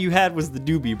if all you had was the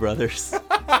Doobie Brothers.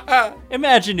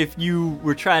 Imagine if you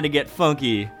were trying to get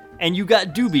funky and you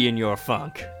got Doobie in your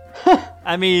funk.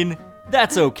 I mean,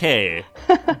 that's okay,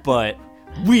 but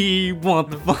we want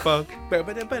the funk.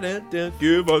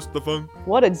 Give us the funk.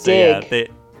 What a dig. So yeah, they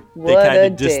What kind a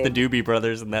of dissed the dig. Doobie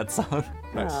Brothers in that song.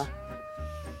 Nice. Ah.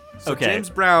 So Okay. James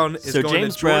Brown is So going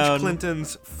James to George Brown-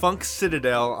 Clinton's Funk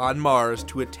Citadel on Mars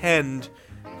to attend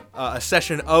a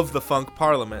session of the Funk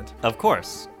Parliament. Of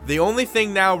course. The only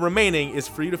thing now remaining is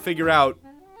for you to figure out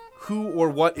who or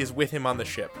what is with him on the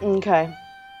ship. Okay.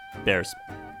 Bears.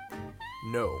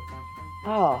 No.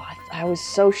 Oh, I was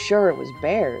so sure it was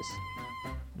bears.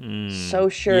 So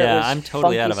sure it Yeah, was I'm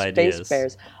totally funky out of space ideas.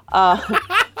 bears.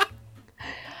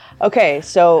 Okay,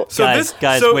 so So guys, this,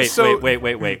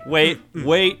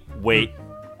 wait.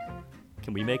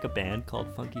 Can we make a band called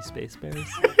Funky Space Bears?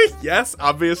 yes,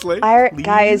 obviously.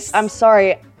 guys, I'm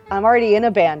sorry. I'm already in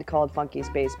a band called Funky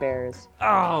Space Bears.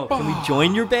 Oh, can we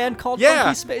join your band called Yeah.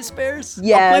 Funky Space Bears?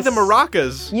 Yes. Play the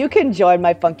maracas. You can join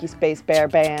my Funky Space Bear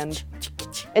band.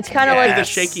 It's kind of Play like the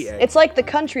shaky egg. it's like the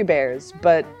Country Bears,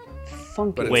 but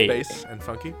funky. But it's Wait. space and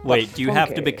funky. Wait, do you have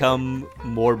to Funky. become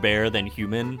more bear than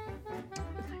human?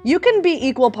 You can be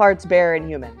equal parts bear and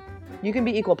human. You can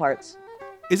be equal parts.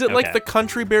 Is it like Okay. the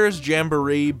Country Bears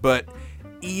Jamboree, but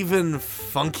even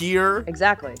funkier?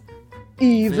 Exactly.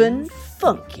 Even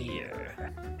funkier.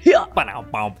 Yeah.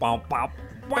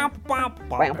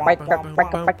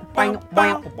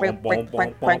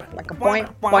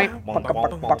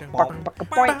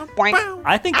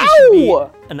 I think it should be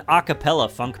Ow! an a cappella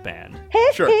funk band.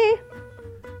 Sure.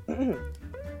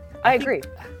 I agree.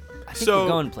 I think So- we're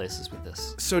going places with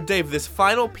this. So, Dave, this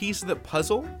final piece of the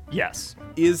puzzle Yes.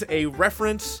 is a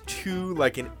reference to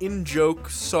like an in-joke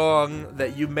song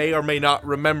that you may or may not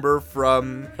remember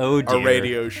from Oh, a dear.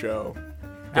 radio show.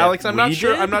 That Alex, I'm not we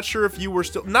sure. did? I'm not sure if you were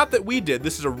still. Not that we did.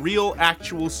 This is a real,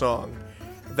 actual song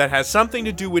that has something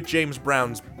to do with James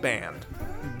Brown's band.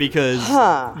 Because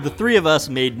Huh. the three of us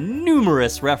made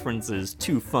numerous references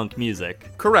to funk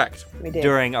music Correct. We did.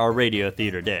 during our radio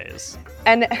theater days.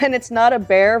 And it's not a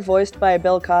bear voiced by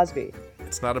Bill Cosby.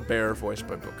 It's not a bear voiced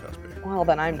by Bill Cosby. Well,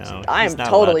 then I'm No, I'm he's not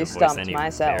totally allowed to voice stumped any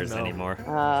myself. bears anymore.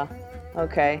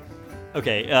 Okay.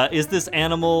 Okay, is this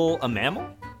animal a mammal?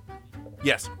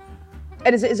 Yes.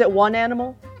 And is it one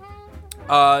animal?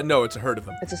 No, it's a herd of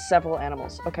them. It's a several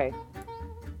animals. Okay.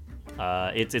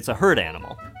 It's a herd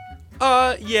animal.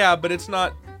 Yeah, but it's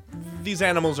not. These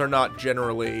animals are not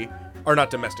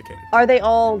domesticated. Are they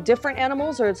all different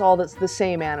animals, or it's all the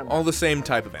same animal? All the same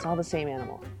type of It's animal. all the same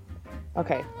animal.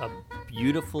 Okay. A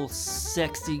beautiful,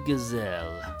 sexy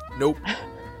gazelle. Nope.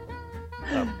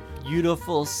 A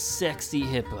beautiful, sexy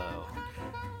hippo.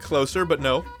 Closer, but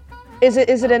no. Is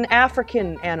it an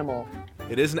African animal?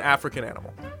 It is an African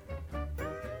animal.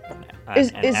 Is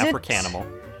An it- Africanimal.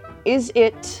 Is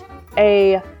it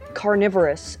a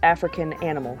carnivorous African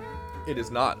animal? It is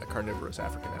not a carnivorous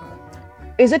African animal.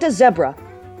 Is it a zebra?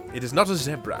 It is not a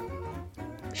zebra.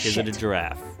 Is it a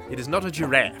giraffe? It is not a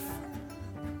giraffe.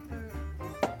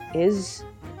 Is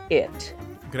it?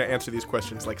 I'm gonna answer these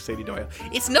questions like Sadie Doyle.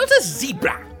 It's not a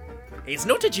zebra. It's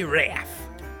not a giraffe.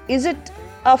 Is it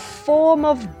a form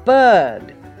of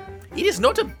bird? It is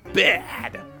not a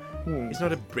bird. It's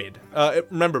not a bird.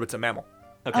 Remember, it's a mammal.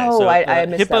 Okay, Oh, so I missed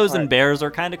that hippos part. and bears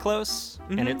are kind of close,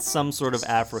 Mm-hmm. and it's some sort of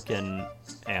African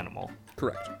animal.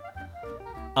 Correct.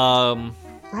 Um,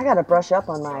 I gotta brush up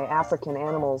on my African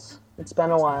animals. It's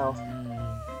been a while.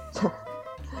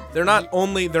 They're not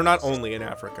only in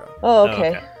Africa. Oh,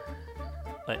 okay.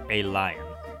 A lion.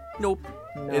 Nope.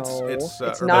 No, It's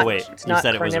it's or not. Oh wait, it's you not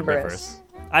said it was a carnivorous. reverse.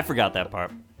 I forgot that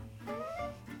part.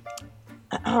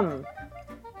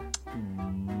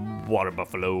 Water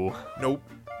buffalo. Nope.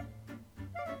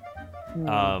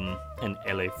 An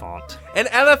elephant. An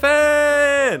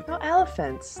elephant. No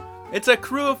elephants. It's a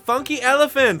crew of funky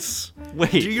elephants.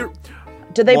 Wait, Do you?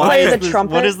 Do they Why play is the this-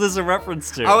 trumpet? What is this a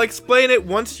reference to? I'll explain it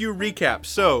once you recap.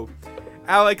 So,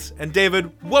 Alex and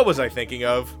David, what was I thinking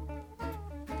of?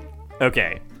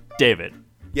 Okay, David,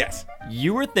 Yes.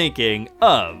 you were thinking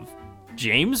of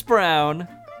James Brown,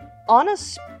 On a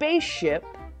spaceship,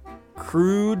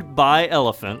 crewed by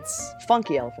elephants,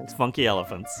 funky elephants, funky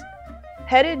elephants,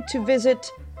 headed to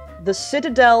visit the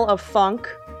Citadel of Funk,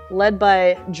 led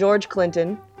by George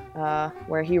Clinton,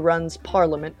 where he runs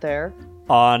Parliament there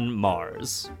on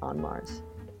Mars. on Mars.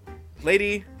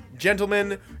 Lady,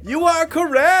 gentlemen, you are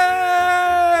correct.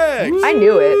 I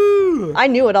knew it. I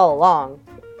knew it all along.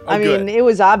 I mean, good. it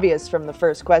was obvious from the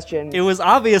first question. It was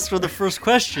obvious for the first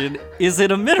question, is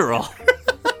it a mineral?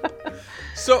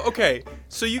 So, okay.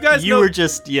 So you guys You know were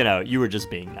just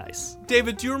being nice.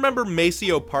 David, do you remember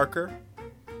Maceo Parker?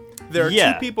 There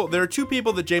are two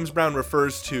people that James Brown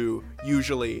refers to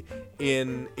usually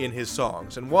in his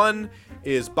songs, and one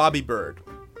is Bobby Bird,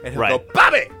 and he'll go,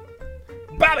 Bobby,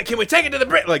 can we take it to the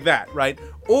bridge, like that, right?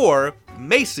 Or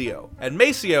Maceo, and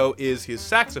Maceo is his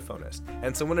saxophonist,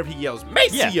 and so whenever he yells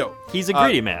Maceo, he's a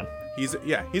greedy man. He's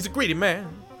a greedy man.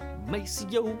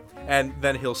 Maceo. And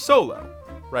then he'll solo,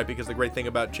 right? Because the great thing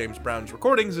about James Brown's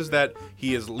recordings is that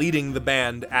he is leading the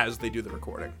band as they do the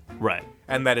recording. Right.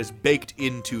 And that is baked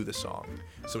into the song.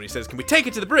 So when he says, can we take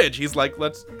it to the bridge? He's like,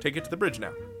 let's take it to the bridge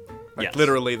now. Like, yes.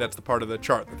 Literally, that's the part of the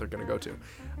chart that they're going to go to.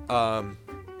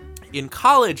 In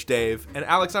college, Dave, and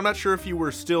Alex, I'm not sure if you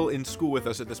were still in school with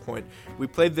us at this point, we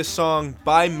played this song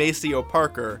by Maceo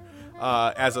Parker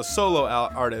as a solo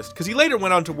artist, because he later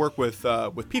went on to work with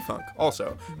P-Funk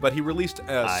also, but he released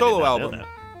a solo album.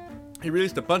 He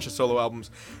released a bunch of solo albums,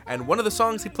 and one of the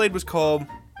songs he played was called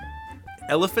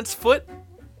Elephant's Foot.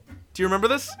 Do you remember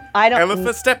this? I don't.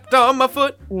 Elephant stepped on my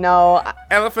foot. No.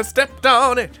 Elephant stepped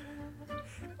on it.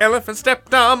 Elephant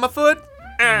stepped on my foot.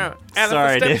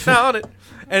 Elephant stepped on it.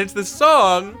 And it's the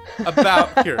song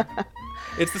about here.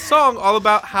 It's the song all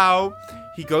about how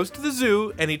he goes to the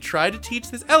zoo and he tried to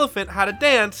teach this elephant how to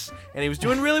dance, and he was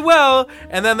doing really well,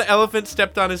 and then the elephant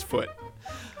stepped on his foot.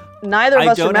 Neither of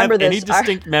us remember this. I don't have any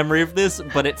distinct memory of this,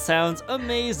 but it sounds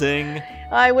amazing.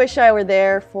 I wish I were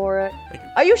there for it.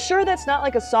 Are you sure that's not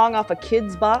like a song off of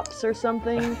Kids Bops or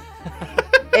something?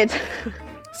 It's.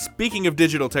 Speaking of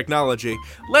digital technology,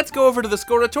 let's go over to the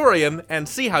Scoratorium and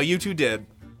see how you two did.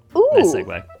 Ooh. Nice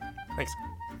segue. Thanks.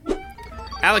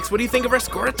 Alex, what do you think of our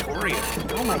Scoratorium?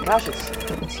 Oh my gosh,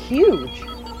 it's huge.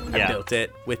 I built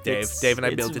it with Dave. Dave and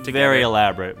I built it together. It's very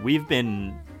elaborate.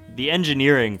 The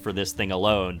engineering for this thing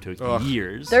alone took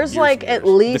years. There's years. at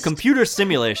least... The computer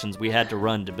simulations we had to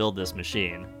run to build this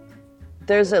machine.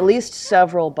 There's at least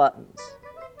several buttons.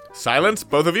 Silence,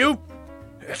 both of you.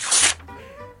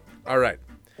 All right.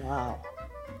 Wow.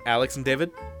 Alex and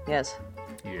David? Yes.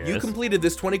 You completed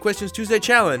this 20 Questions Tuesday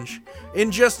challenge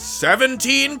in just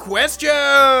 17 questions!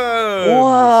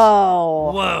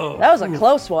 Whoa. That was a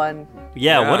close one.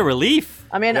 Yeah, what a relief.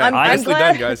 I mean, yeah, I'm nicely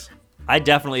glad. done, guys. I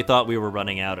definitely thought we were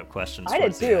running out of questions. I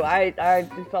did too. I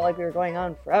felt like we were going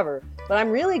on forever. But I'm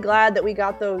really glad that we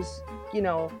got those,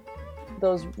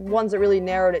 those ones that really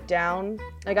narrowed it down.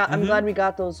 I'm glad we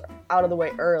got those out of the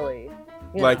way early.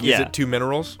 Is it 2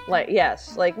 minerals?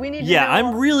 Yes. We need to Yeah, know.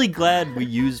 I'm really glad we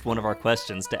used one of our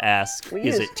questions to ask,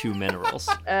 is it 2 minerals?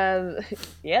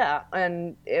 Yeah,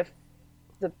 and if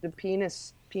the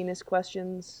penis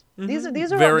questions,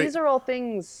 these are all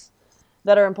things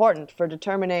that are important for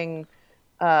determining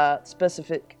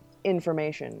specific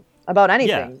information about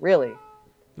anything, really.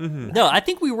 Mm-hmm. No, I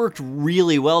think we worked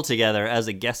really well together as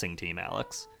a guessing team,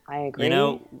 Alex. I agree.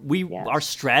 Our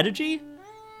strategy...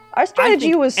 Our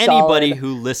strategy was solid. Anybody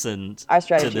who listened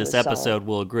to this episode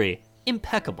will agree.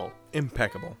 Impeccable.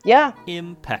 Yeah.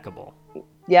 Impeccable.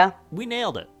 Yeah. We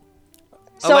nailed it.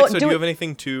 So Alexa, do you have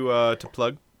anything to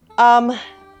plug?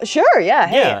 Sure, yeah.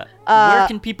 Hey. Yeah. Where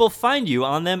can people find you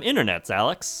on them internets,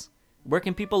 Alex? Where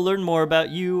can people learn more about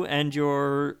you and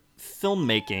your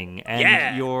filmmaking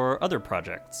and your other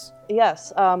projects?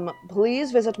 Yes,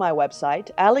 please visit my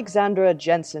website,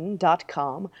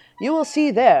 alexandrajensen.com. You will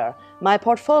see there my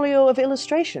portfolio of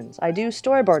illustrations. I do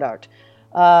storyboard art.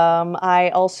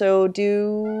 I also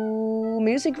do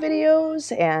music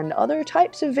videos and other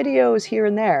types of videos here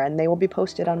and there, and they will be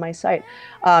posted on my site.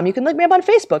 You can look me up on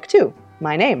Facebook, too.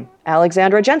 My name,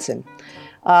 Alexandra Jensen.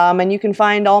 And you can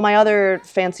find all my other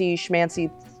fancy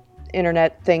schmancy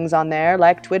internet things on there,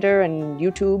 like Twitter and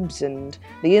YouTubes and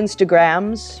the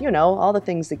Instagrams, all the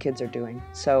things the kids are doing.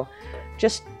 So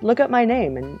just look up my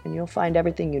name and you'll find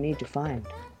everything you need to find.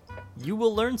 You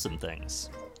will learn some things.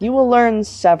 You will learn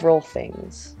several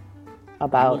things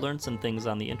about You will learn some things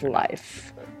on the internet.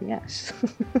 Life. Yes.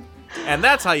 And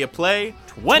that's how you play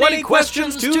 20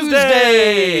 Questions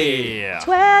Tuesday!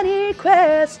 20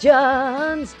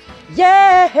 questions!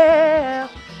 Yeah!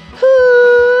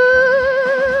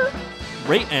 Ooh.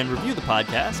 Rate and review the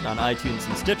podcast on iTunes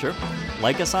and Stitcher.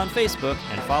 Like us on Facebook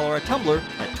and follow our Tumblr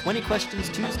at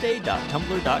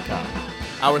 20questionstuesday.tumblr.com.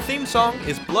 Our theme song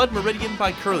is Blood Meridian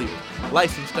by Curlew,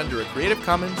 licensed under a Creative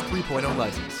Commons 3.0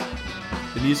 license.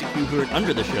 The music you heard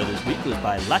under the show this week was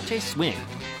by Lache Swing,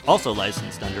 also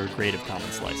licensed under a Creative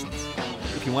Commons license.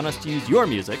 If you want us to use your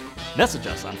music, message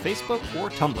us on Facebook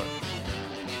or Tumblr.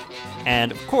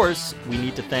 And, of course, we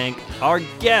need to thank our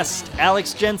guest,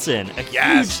 Alex Jensen. A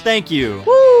huge thank you,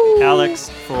 Alex,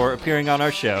 for appearing on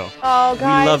our show. Oh,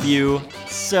 guys. We love you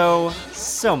so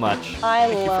much. I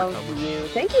love you.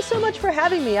 Thank you so much for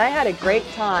having me. I had a great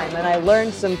time, and I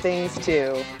learned some things,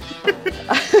 too.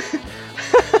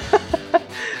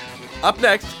 Up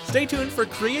next, stay tuned for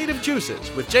Creative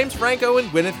Juices with James Franco and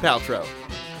Gwyneth Paltrow.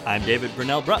 I'm David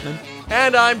Brunell Brutman.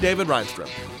 And I'm David Reinstrom.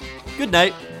 Good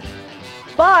night.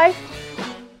 Bye.